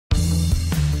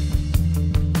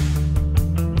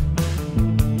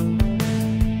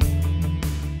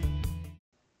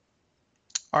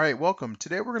All right, welcome.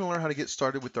 Today we're going to learn how to get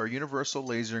started with our Universal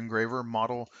Laser Engraver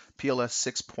model PLS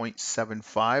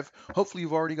 6.75. Hopefully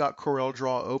you've already got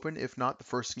CorelDRAW open. If not, the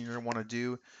first thing you're going to want to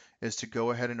do is to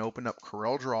go ahead and open up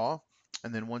CorelDRAW.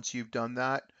 And then once you've done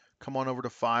that, come on over to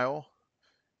File,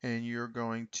 and you're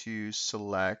going to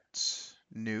select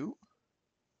New.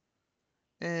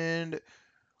 And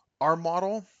our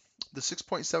model, the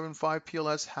 6.75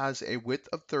 PLS, has a width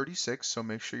of 36, so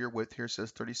make sure your width here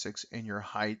says 36 and your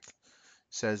height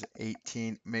says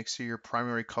 18. Make sure your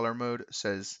primary color mode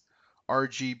says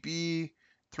RGB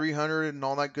 300 and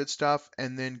all that good stuff,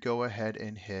 and then go ahead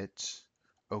and hit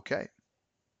OK.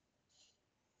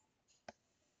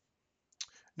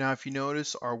 Now if you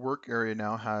notice, our work area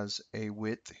now has a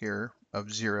width here of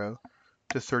 0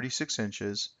 to 36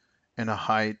 inches and a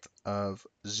height of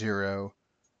 0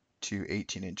 to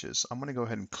 18 inches. I'm going to go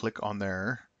ahead and click on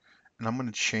there, and I'm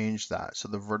going to change that so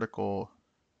the vertical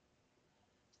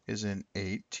is in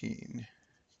 18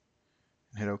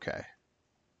 and hit OK.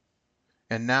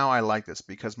 And now I like this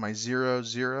because my 0,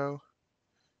 0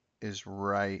 is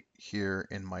right here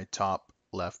in my top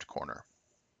left corner.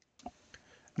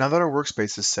 Now that our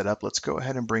workspace is set up, let's go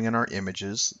ahead and bring in our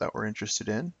images that we're interested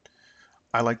in.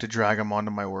 I like to drag them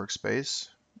onto my workspace,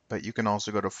 but you can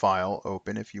also go to File,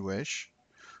 Open if you wish.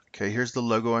 Okay, here's the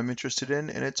logo I'm interested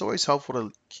in, and it's always helpful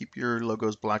to keep your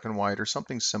logos black and white or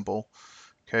something simple.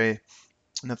 Okay,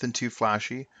 nothing too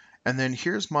flashy. And then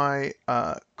here's my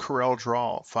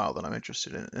CorelDRAW file that I'm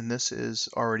interested in, and this is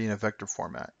already in a vector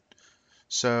format.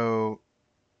 So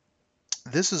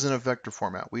this is in a vector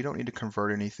format. We don't need to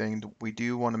convert anything. We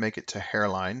do want to make it to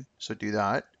hairline, so do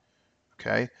that.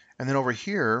 Okay, and then over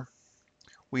here,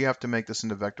 we have to make this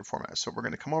into vector format. So we're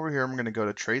going to come over here, I'm going to go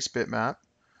to Trace Bitmap,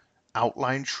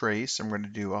 Outline Trace, I'm going to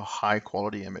do a high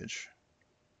quality image.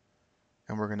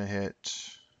 And we're going to hit,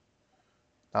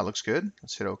 that looks good.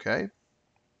 Let's hit OK.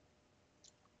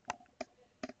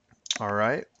 All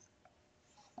right.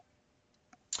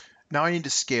 Now I need to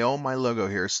scale my logo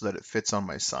here so that it fits on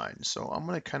my sign. So I'm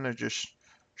going to kind of just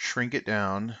shrink it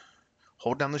down,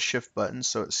 hold down the Shift button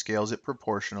so it scales it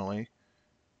proportionally.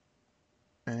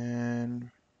 And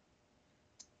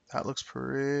that looks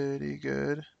pretty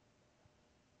good.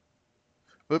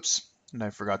 Oops, and I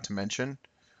forgot to mention,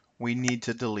 we need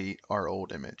to delete our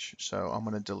old image. So I'm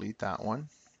going to delete that one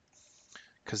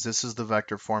because this is the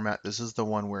vector format. This is the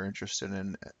one we're interested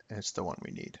in. It's the one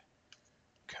we need.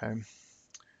 Okay.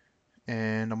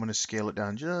 And I'm going to scale it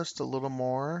down just a little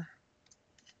more.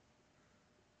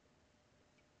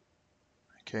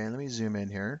 Okay, let me zoom in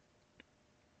here.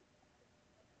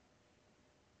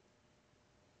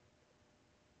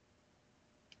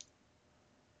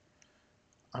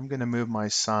 I'm going to move my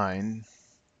sign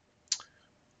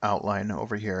outline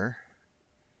over here.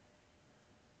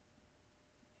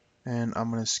 And I'm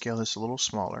going to scale this a little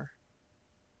smaller.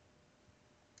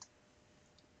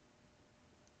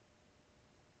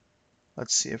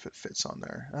 Let's see if it fits on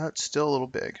there. It's still a little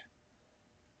big.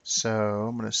 So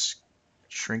I'm going to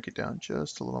shrink it down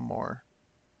just a little more.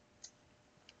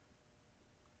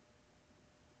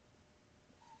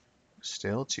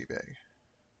 Still too big.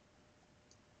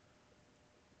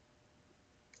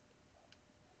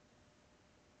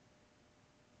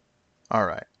 All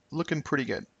right, looking pretty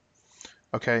good.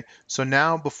 Okay, so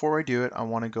now before I do it, I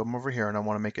want to go over here and I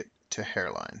want to make it to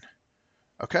hairline.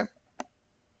 Okay.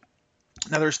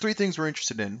 Now there's three things we're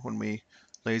interested in when we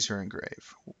laser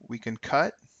engrave. We can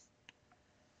cut,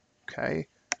 okay,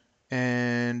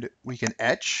 and we can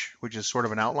etch, which is sort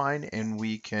of an outline, and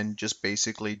we can just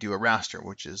basically do a raster,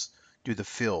 which is do the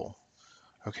fill.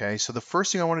 Okay, so the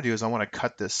first thing I want to do is I want to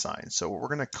cut this sign. So we're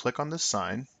going to click on this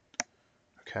sign,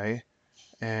 okay,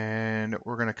 and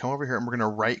we're going to come over here and we're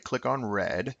going to right click on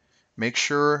red. Make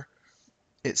sure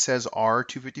it says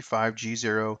R255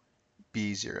 G0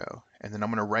 B0, and then I'm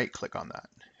going to right click on that.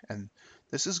 And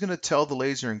this is going to tell the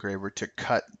laser engraver to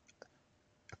cut,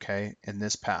 okay, in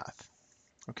this path,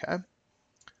 okay.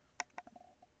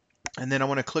 And then I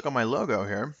want to click on my logo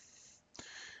here.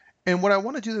 And what I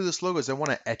want to do to this logo is I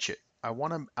want to etch it. I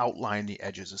want to outline the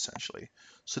edges essentially.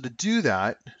 So to do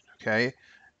that, okay,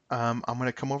 I'm going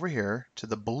to come over here to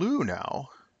the blue now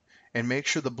and make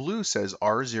sure the blue says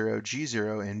R0,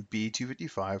 G0, and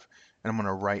B255, and I'm going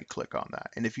to right click on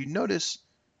that. And if you notice,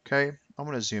 okay, I'm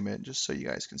going to zoom in just so you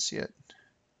guys can see it.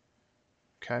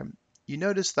 Okay, you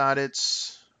notice that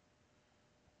it's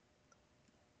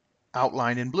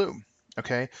outlined in blue.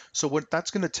 Okay, so what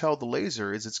that's going to tell the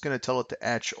laser is it's going to tell it to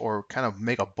etch or kind of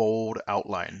make a bold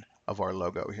outline of our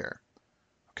logo here.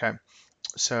 Okay,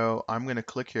 so I'm going to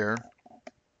click here.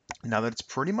 Now that it's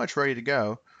pretty much ready to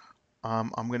go, I'm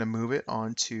going to move it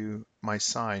onto my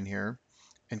sign here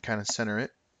and kind of center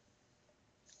it.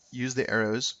 use the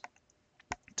arrows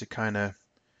to kind of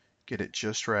get it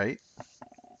just right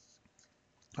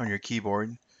on your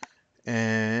keyboard.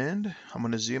 And I'm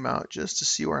going to zoom out just to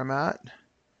see where I'm at.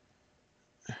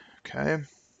 Okay.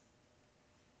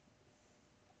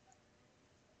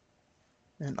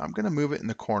 And I'm going to move it in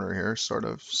the corner here, sort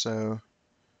of. So,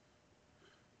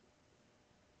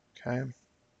 okay.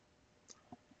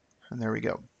 And there we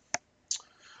go.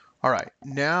 All right.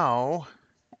 Now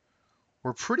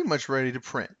we're pretty much ready to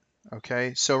print.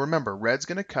 Okay. So remember, red's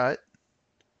going to cut.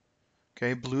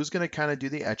 Okay. Blue's going to kind of do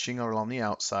the etching along the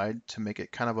outside to make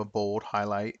it kind of a bold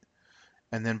highlight.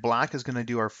 And then black is going to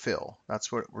do our fill.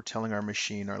 That's what we're telling our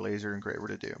machine, our laser engraver,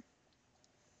 to do.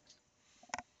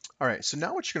 All right, so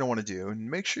now what you're going to want to do,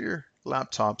 and make sure your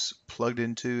laptop's plugged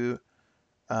into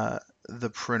the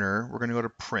printer. We're going to go to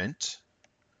print.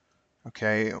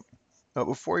 Okay, but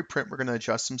before we print, we're going to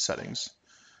adjust some settings.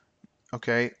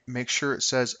 Okay, make sure it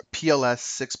says PLS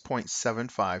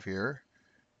 6.75 here,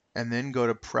 and then go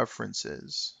to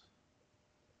preferences.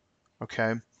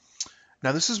 Okay,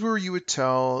 now this is where you would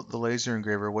tell the laser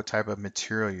engraver what type of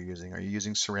material you're using. Are you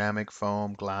using ceramic,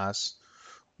 foam, glass?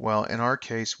 Well, in our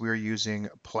case, we're using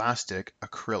plastic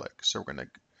acrylic. So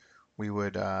we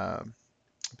would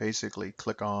basically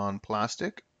click on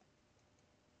plastic.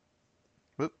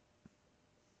 Whoop.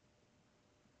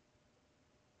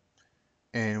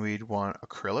 And we'd want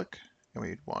acrylic, and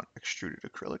we'd want extruded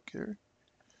acrylic here.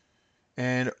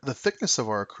 And the thickness of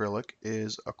our acrylic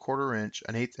is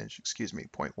an eighth inch, excuse me,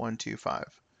 0.125.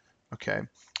 Okay,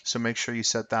 so make sure you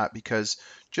set that, because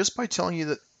just by telling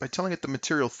it the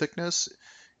material thickness,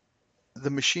 the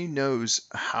machine knows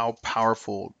how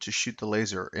powerful to shoot the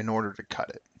laser in order to cut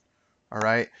it. All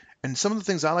right. And some of the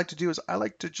things I like to do is I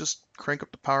like to just crank up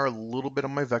the power a little bit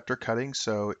on my vector cutting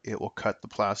so it will cut the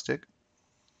plastic.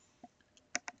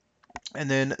 And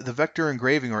then the vector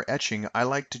engraving or etching, I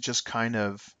like to just kind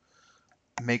of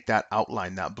make that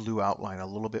outline, that blue outline, a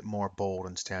little bit more bold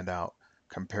and stand out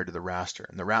compared to the raster.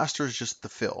 And the raster is just the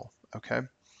fill. Okay.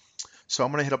 So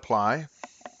I'm going to hit apply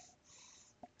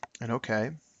and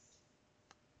okay.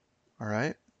 All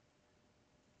right.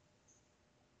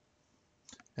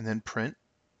 And then print.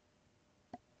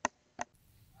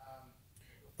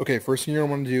 Okay, first thing you're going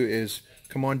to want to do is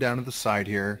come on down to the side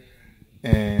here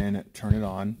and turn it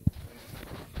on.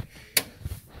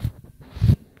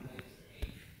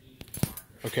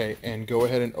 Okay, and go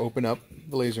ahead and open up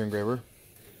the laser engraver.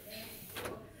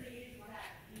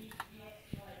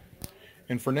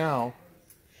 And for now,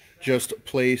 just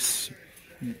place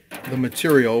the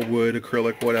material, wood,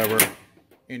 acrylic, whatever,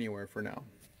 anywhere for now.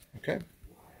 Okay.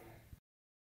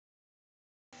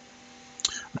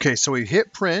 Okay, so we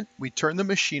hit print, we turn the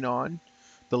machine on,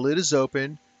 the lid is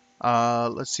open.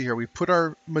 Let's see here, we put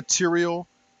our material.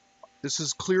 This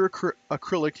is clear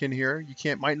acrylic in here.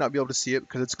 You might not be able to see it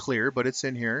because it's clear, but it's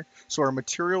in here. So our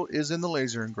material is in the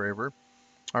laser engraver.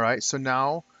 All right, so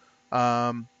now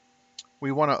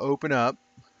we want to open up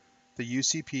the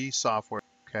UCP software.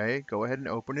 Okay, go ahead and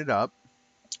open it up.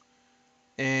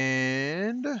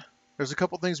 And there's a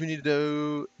couple things we need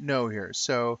to know here.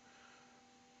 So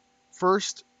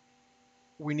first,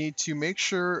 we need to make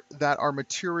sure that our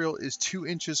material is 2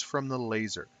 inches from the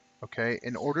laser. Okay,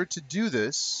 in order to do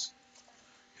this,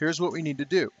 here's what we need to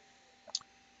do.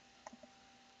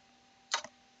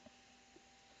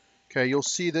 Okay, you'll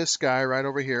see this guy right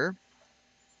over here.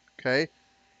 Okay,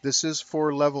 this is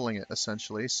for leveling it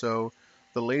essentially. So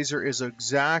the laser is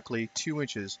exactly 2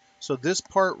 inches. So this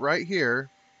part right here,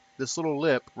 this little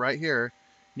lip right here,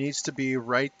 needs to be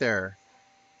right there.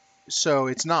 So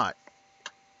it's not.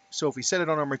 So if we set it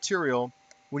on our material,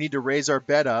 we need to raise our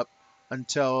bed up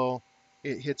until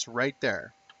it hits right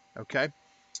there. Okay,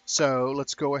 so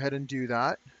let's go ahead and do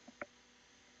that.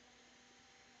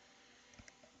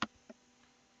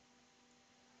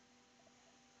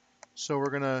 So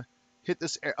we're gonna hit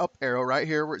this up arrow right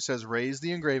here where it says raise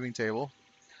the engraving table.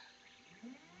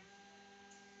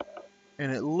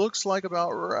 And it looks like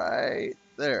about right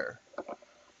there.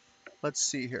 Let's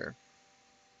see here.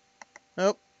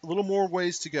 Oh, a little more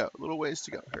ways to go. A little ways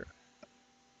to go here.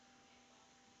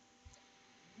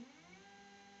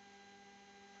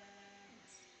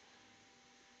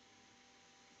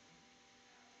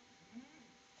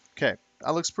 Okay,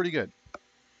 that looks pretty good.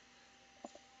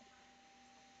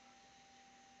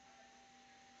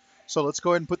 So let's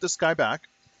go ahead and put this guy back.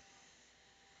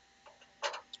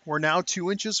 We're now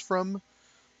 2 inches from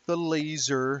the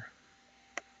laser.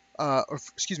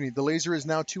 Excuse me, the laser is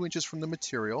now 2 inches from the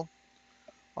material.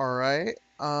 All right.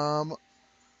 But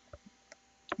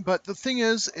the thing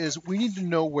is we need to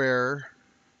know where.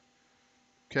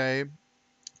 Okay.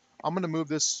 I'm going to move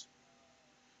this.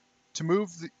 To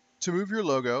move to move your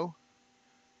logo,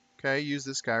 okay, use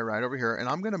this guy right over here, and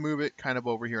I'm going to move it kind of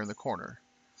over here in the corner.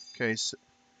 Okay, so,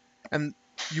 and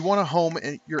you want to home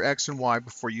your X and Y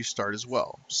before you start as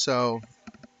well. So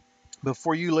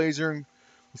before you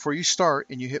start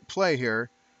and you hit play here,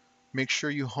 make sure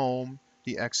you home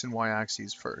the X and Y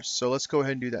axes first. So let's go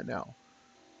ahead and do that now.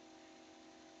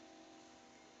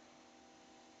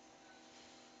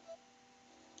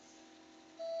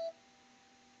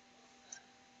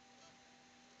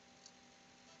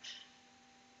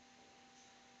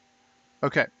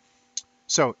 Okay,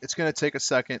 so it's going to take a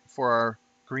second for our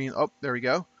green, oh, there we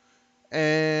go.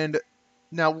 And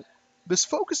now this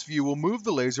focus view will move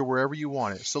the laser wherever you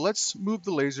want it. So let's move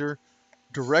the laser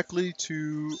directly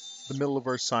to the middle of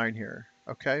our sign here.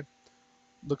 Okay,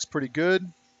 looks pretty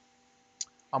good.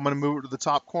 I'm going to move it to the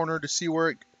top corner to see where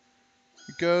it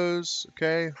goes.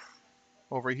 Okay,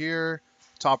 over here,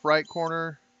 top right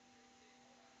corner,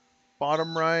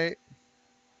 bottom right,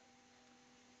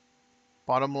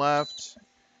 bottom left,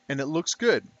 and it looks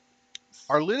good.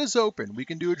 Our lid is open. We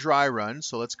can do a dry run,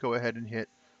 so let's go ahead and hit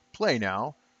play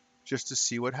now just to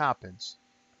see what happens.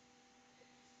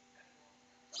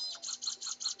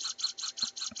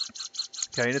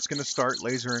 Okay, and it's going to start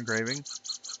laser engraving.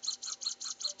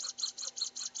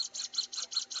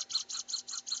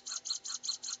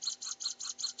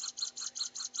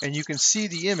 And you can see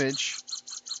the image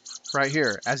right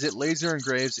here. As it laser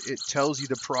engraves, it tells you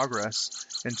the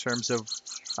progress in terms of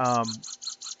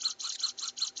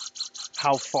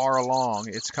how far along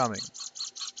it's coming.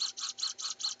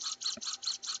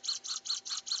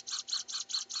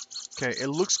 Okay, it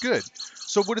looks good.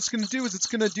 So what it's going to do is it's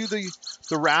going to do the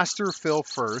raster fill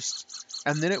first,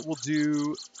 and then it will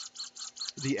do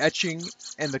the etching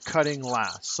and the cutting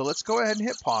last. So let's go ahead and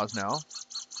hit pause now.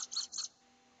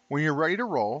 When you're ready to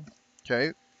roll,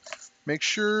 okay, make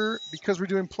sure, because we're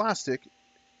doing plastic,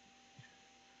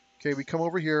 okay, we come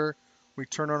over here, we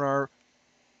turn on our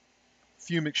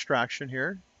fume extraction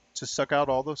here to suck out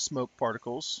all the smoke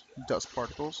particles, dust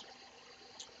particles.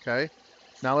 Okay,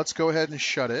 now let's go ahead and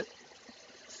shut it.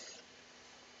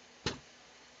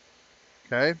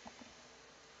 Okay,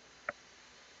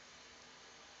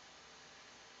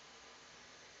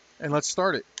 and let's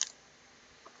start it.